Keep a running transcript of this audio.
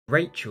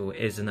Rachel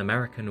is an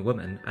American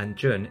woman and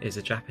Jun is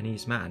a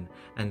Japanese man,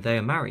 and they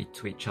are married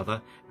to each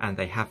other and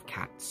they have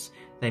cats.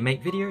 They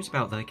make videos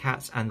about their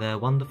cats and their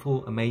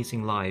wonderful,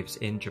 amazing lives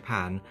in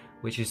Japan,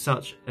 which is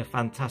such a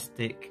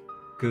fantastic,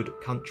 good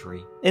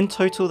country. In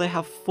total, they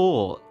have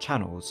 4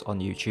 channels on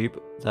YouTube.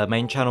 The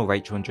main channel,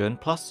 Rachel and Jun,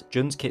 plus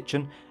Jun's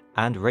Kitchen,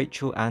 and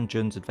Rachel and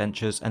Jun's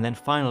Adventures, and then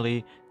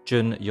finally,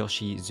 Jun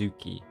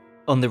Yoshizuki.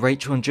 On the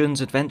Rachel and Jun's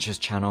Adventures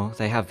channel,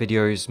 they have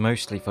videos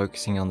mostly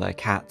focusing on their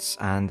cats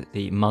and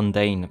the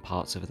mundane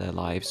parts of their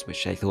lives,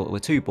 which they thought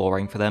were too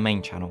boring for their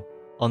main channel.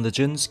 On the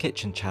Jun's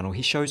Kitchen channel,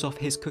 he shows off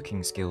his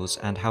cooking skills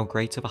and how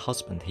great of a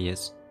husband he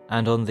is.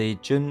 And on the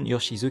Jun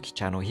Yoshizuki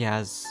channel, he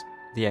has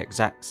the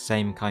exact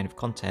same kind of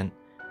content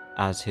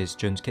as his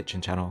Jun's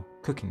Kitchen channel,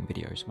 cooking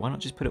videos. Why not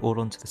just put it all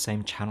onto the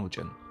same channel,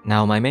 Jun?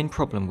 Now, my main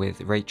problem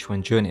with Rachel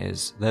and Jun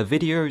is their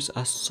videos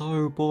are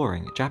so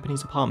boring.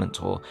 Japanese apartment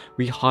tour.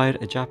 We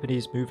hired a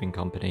Japanese moving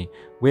company.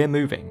 We're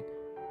moving.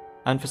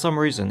 And for some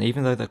reason,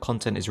 even though the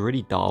content is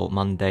really dull,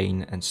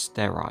 mundane, and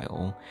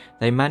sterile,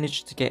 they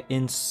managed to get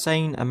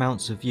insane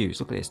amounts of views.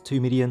 Look at this,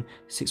 2 million,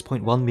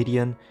 6.1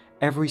 million.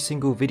 Every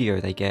single video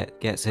they get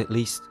gets at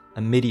least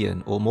 1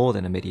 million or more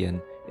than 1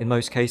 million. In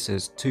most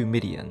cases, 2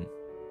 million.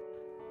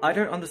 I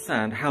don't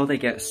understand how they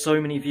get so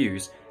many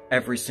views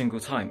every single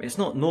time. It's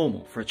not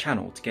normal for a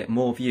channel to get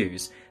more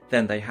views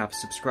than they have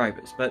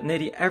subscribers, but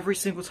nearly every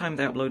single time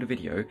they upload a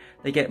video,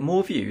 they get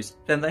more views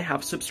than they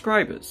have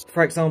subscribers.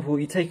 For example,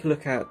 you take a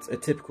look at a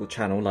typical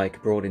channel like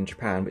Abroad in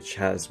Japan, which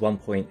has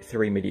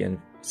 1.3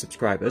 million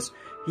subscribers.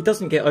 He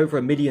doesn't get over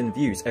 1 million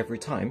views every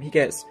time. He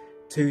gets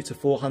 200,000 to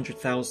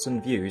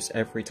 400,000 views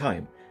every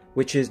time,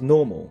 which is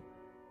normal.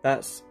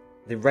 That's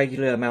the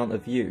regular amount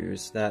of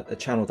views that a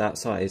channel that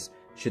size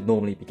should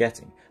normally be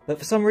getting. But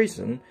for some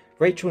reason,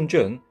 Rachel and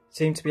Jun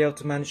seem to be able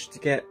to manage to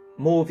get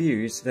more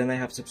views than they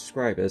have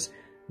subscribers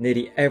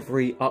nearly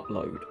every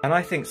upload. And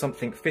I think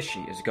something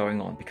fishy is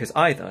going on, because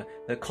either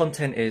the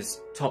content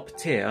is top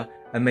tier,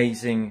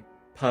 amazing,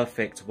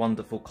 perfect,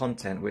 wonderful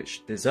content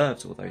which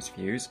deserves all those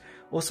views,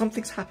 or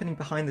something's happening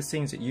behind the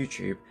scenes at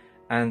YouTube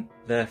and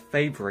they're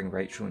favouring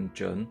Rachel and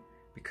Jun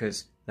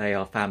because they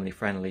are family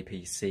friendly,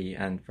 PC,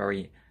 and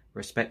very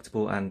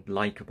respectable and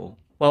likeable.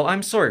 Well,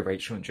 I'm sorry,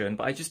 Rachel and Jun,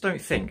 but I just don't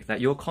think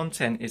that your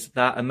content is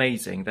that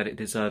amazing that it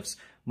deserves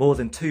more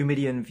than 2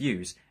 million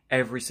views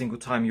every single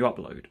time you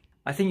upload.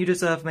 I think you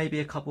deserve maybe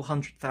a couple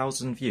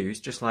 100,000 views,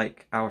 just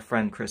like our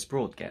friend Chris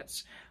Broad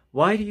gets.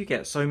 Why do you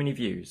get so many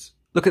views?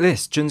 Look at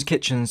this, Jun's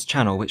Kitchen's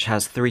channel, which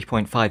has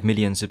 3.5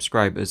 million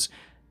subscribers,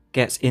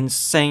 gets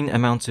insane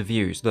amount of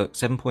views. Look,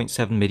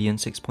 7.7 million,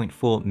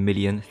 6.4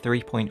 million,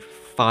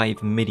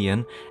 3.5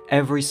 million.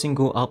 Every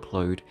single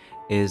upload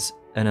is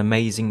an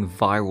amazing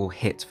viral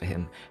hit for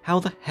him. How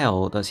the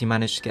hell does he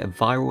manage to get a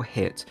viral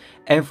hit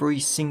every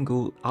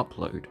single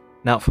upload?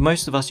 Now, for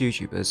most of us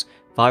YouTubers,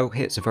 viral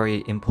hits are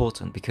very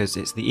important because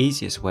it's the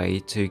easiest way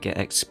to get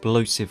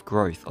explosive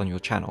growth on your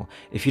channel.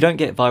 If you don't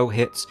get viral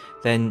hits,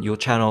 then your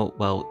channel,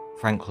 well,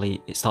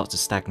 frankly, it starts to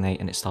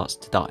stagnate and it starts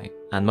to die.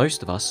 And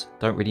most of us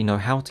don't really know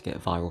how to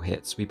get viral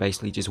hits. We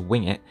basically just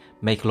wing it,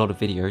 make a lot of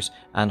videos,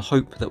 and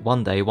hope that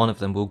one day one of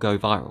them will go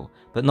viral.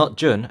 But not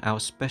Jun, our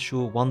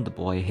special wonder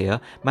boy here,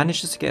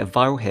 manages to get a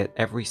viral hit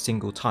every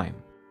single time.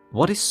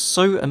 What is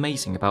so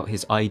amazing about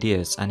his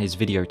ideas and his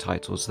video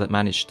titles that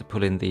manage to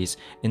pull in these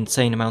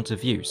insane amounts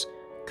of views?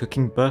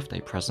 Cooking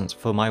birthday presents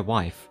for my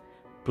wife,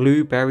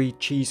 blueberry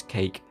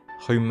cheesecake,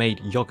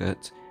 homemade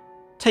yogurt,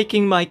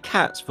 taking my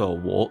cats for a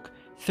walk.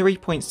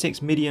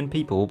 3.6 million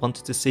people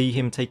wanted to see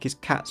him take his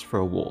cats for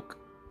a walk.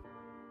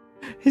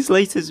 His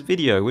latest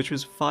video, which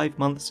was 5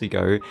 months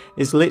ago,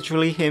 is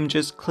literally him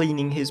just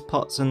cleaning his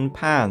pots and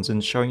pans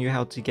and showing you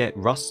how to get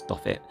rust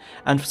off it.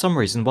 And for some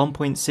reason,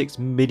 1.6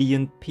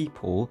 million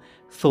people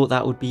thought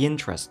that would be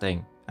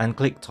interesting and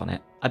clicked on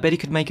it. I bet he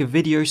could make a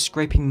video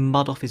scraping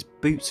mud off his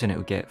boots and it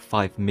would get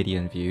 5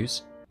 million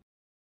views.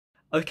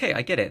 Okay,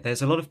 I get it.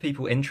 There's a lot of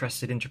people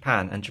interested in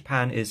Japan, and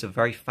Japan is a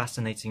very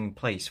fascinating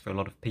place for a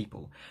lot of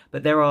people.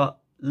 But there are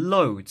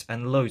loads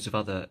and loads of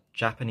other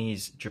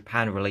Japanese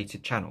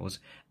Japan-related channels,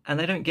 and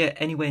they don't get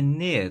anywhere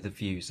near the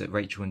views that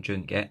Rachel and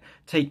Jun get.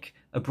 Take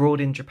Abroad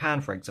in Japan,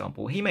 for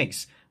example. He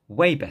makes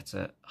way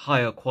better,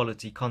 higher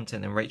quality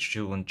content than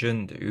Rachel and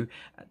Jun do.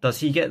 Does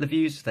he get the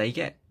views they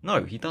get?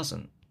 No, he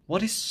doesn't.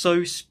 What is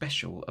so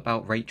special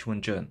about Rachel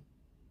and Jun?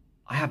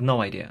 I have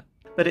no idea.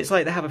 But it's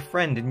like they have a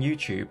friend in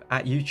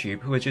at YouTube,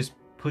 who are just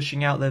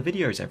pushing out their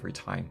videos every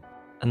time.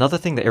 Another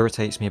thing that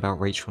irritates me about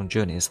Rachel and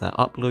Jun is their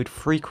upload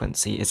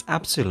frequency is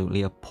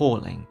absolutely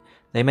appalling.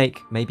 They make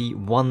maybe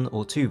 1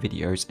 or 2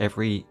 videos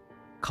every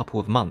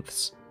couple of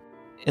months.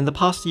 In the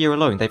past year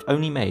alone, they've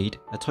only made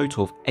a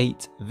total of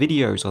 8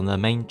 videos on their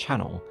main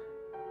channel.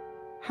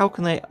 How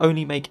can they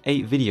only make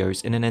 8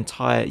 videos in an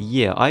entire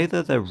year?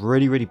 Either they're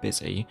really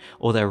busy,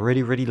 or they're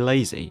really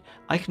lazy.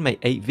 I can make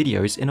 8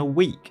 videos in a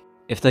week.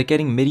 If they're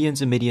getting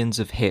millions and millions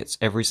of hits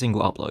every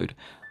single upload,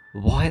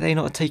 why are they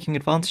not taking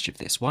advantage of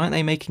this? Why aren't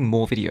they making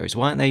more videos?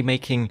 Why aren't they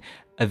making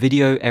a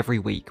video every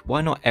week? Why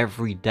not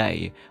every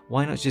day?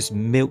 Why not just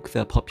milk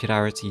their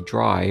popularity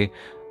dry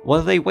What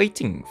are they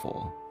waiting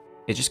for?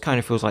 It just kind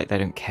of feels like they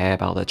don't care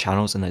about their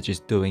channels and they're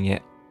just doing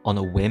it on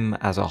a whim,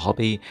 as a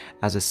hobby,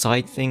 as a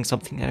side thing,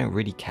 something they don't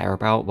really care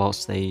about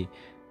whilst they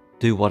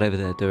do whatever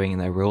they're doing in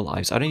their real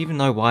lives. I don't even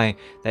know why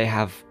they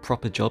have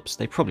proper jobs.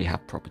 They probably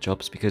have proper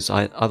jobs, because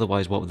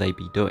otherwise what would they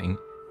be doing?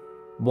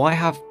 Why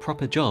have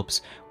proper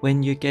jobs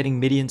when you're getting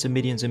millions and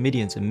millions and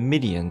millions and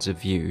millions of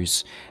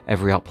views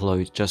every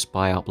upload just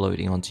by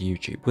uploading onto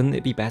YouTube? Wouldn't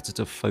it be better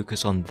to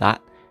focus on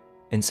that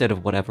instead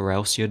of whatever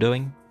else you're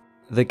doing?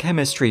 The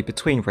chemistry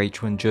between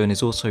Rachel and Jun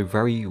is also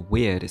very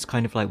weird. It's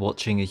kind of like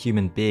watching a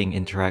human being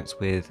interact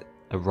with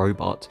a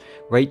robot.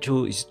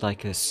 Rachel is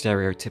like a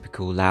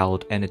stereotypical,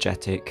 loud,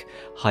 energetic,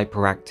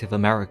 hyperactive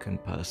American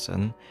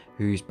person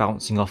who's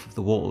bouncing off of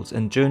the walls,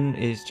 and Jun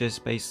is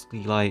just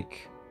basically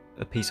like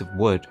a piece of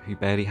wood who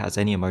barely has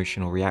any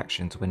emotional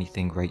reaction to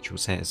anything Rachel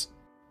says.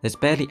 There's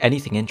barely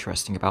anything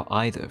interesting about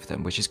either of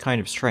them, which is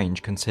kind of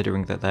strange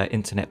considering that they're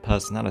internet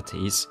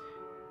personalities,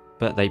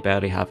 but they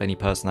barely have any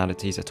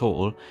personalities at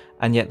all,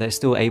 and yet they're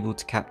still able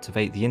to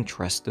captivate the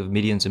interest of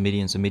millions and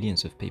millions and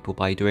millions of people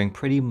by doing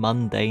pretty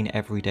mundane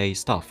everyday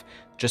stuff,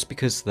 just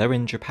because they're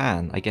in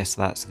Japan. I guess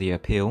that's the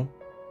appeal.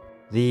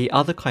 The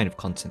other kind of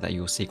content that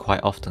you'll see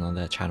quite often on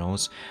their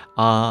channels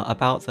are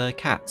about their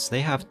cats.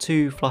 They have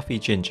 2 fluffy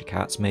ginger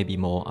cats, maybe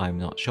more, I'm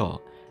not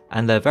sure,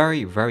 and they're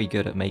very, very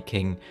good at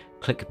making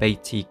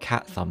clickbaity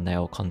cat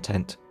thumbnail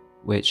content,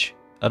 which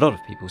a lot of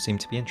people seem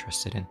to be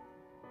interested in.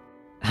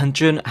 And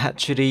Jun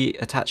actually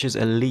attaches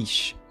a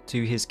leash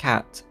to his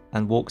cat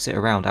and walks it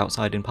around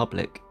outside in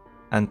public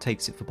and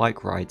takes it for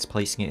bike rides,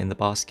 placing it in the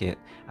basket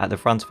at the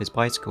front of his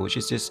bicycle, which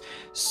is just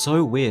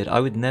so weird. I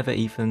would never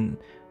even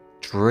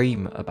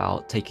dream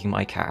about taking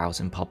my cat out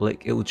in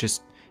public. It would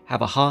just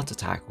have a heart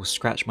attack or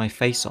scratch my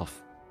face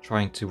off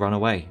trying to run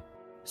away.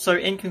 So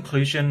in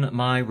conclusion,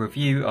 my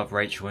review of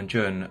Rachel and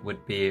Jun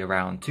would be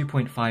around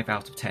 2.5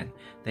 out of 10.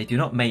 They do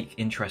not make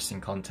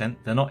interesting content,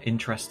 they're not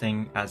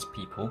interesting as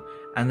people,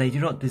 and they do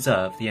not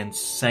deserve the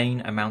insane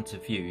amount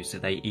of views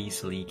that they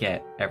easily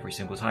get every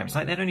single time. It's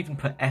like they don't even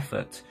put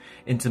effort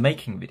into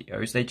making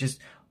videos, they just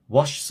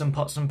wash some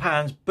pots and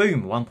pans,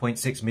 boom,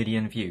 1.6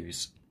 million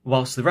views.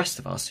 Whilst the rest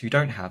of us who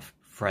don't have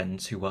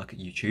friends who work at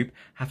YouTube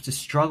have to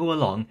struggle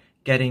along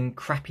getting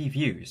crappy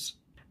views.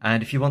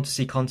 And if you want to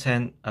see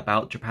content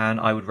about Japan,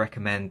 I would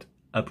recommend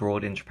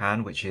Abroad in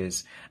Japan, which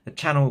is a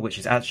channel which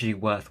is actually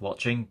worth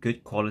watching.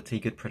 Good quality,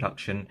 good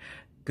production,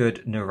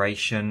 good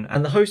narration.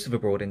 And the host of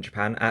Abroad in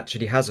Japan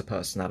actually has a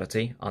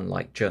personality,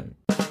 unlike Jun.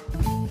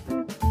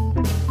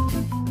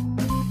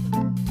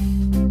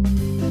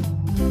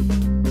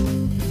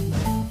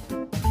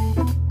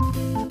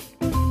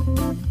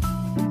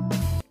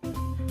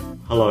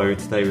 Hello,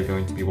 today we're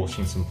going to be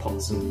watching some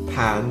pots and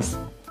pans.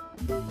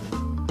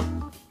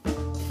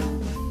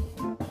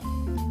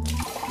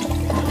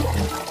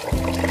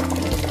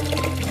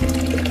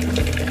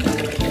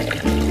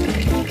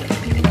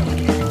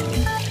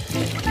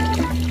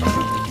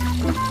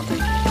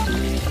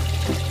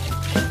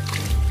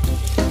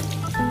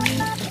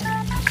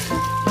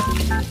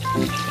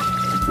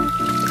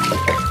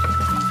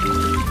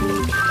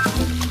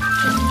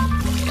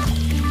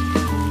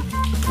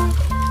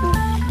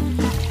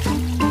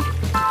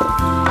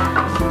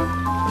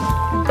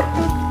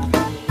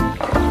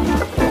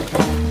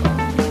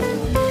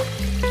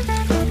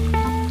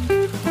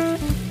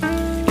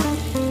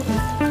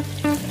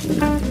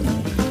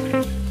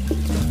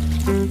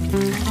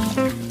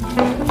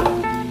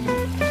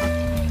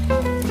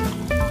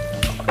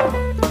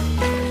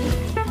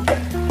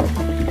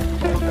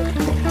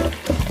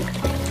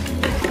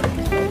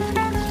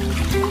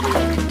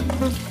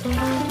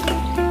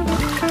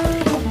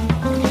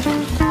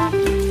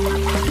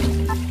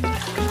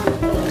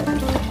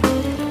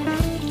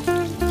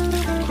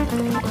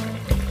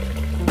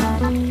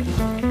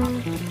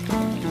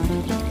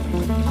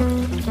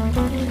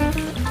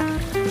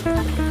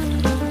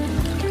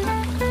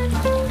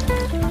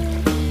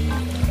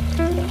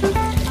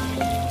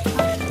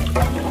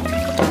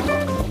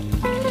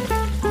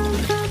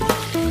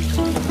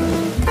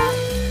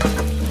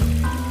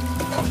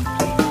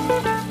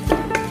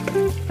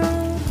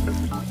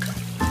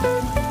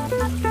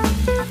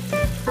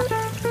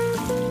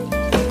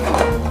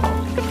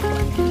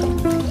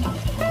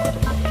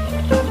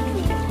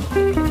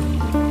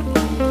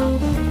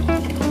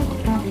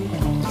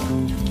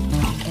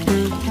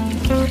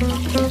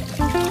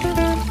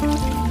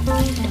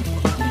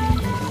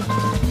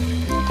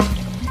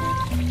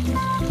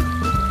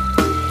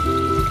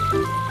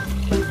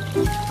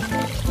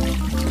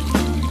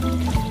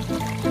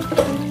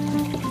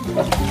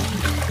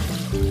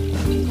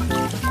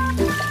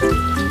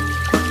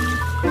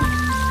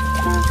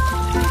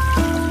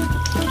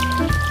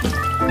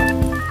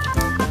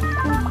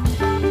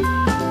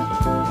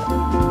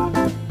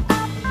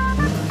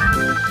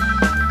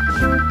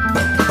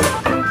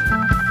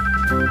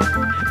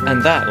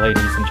 And that,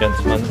 ladies and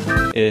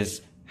gentlemen,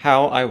 is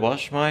how I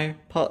wash my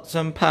pots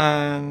and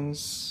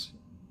pans.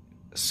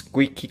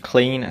 Squeaky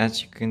clean,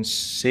 as you can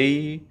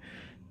see,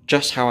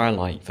 just how I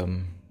like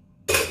them.